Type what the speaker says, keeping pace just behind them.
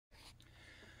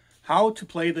how to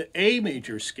play the A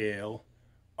major scale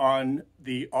on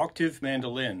the octave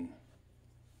mandolin.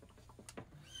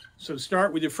 So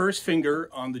start with your first finger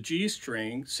on the G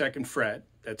string, 2nd fret,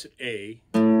 that's A.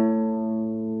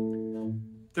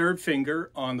 3rd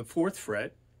finger on the 4th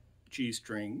fret, G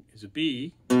string, is a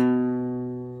B.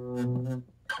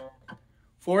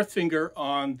 4th finger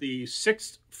on the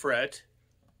 6th fret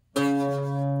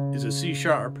is a C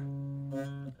sharp.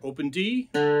 Open D.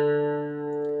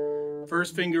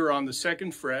 1st finger on the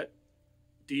 2nd fret,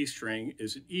 D string,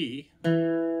 is an E.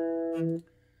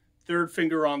 3rd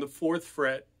finger on the 4th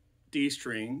fret, D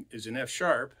string, is an F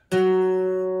sharp.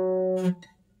 4th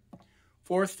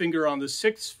finger on the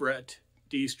 6th fret,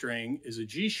 D string, is a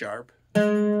G sharp.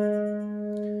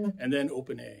 And then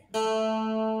open A.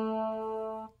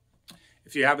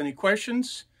 If you have any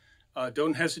questions,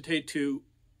 don't hesitate to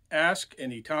ask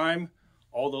anytime.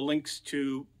 All the links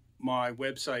to my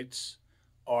websites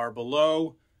are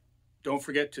below. Don't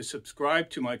forget to subscribe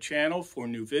to my channel for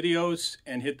new videos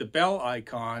and hit the bell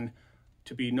icon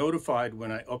to be notified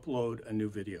when I upload a new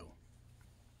video.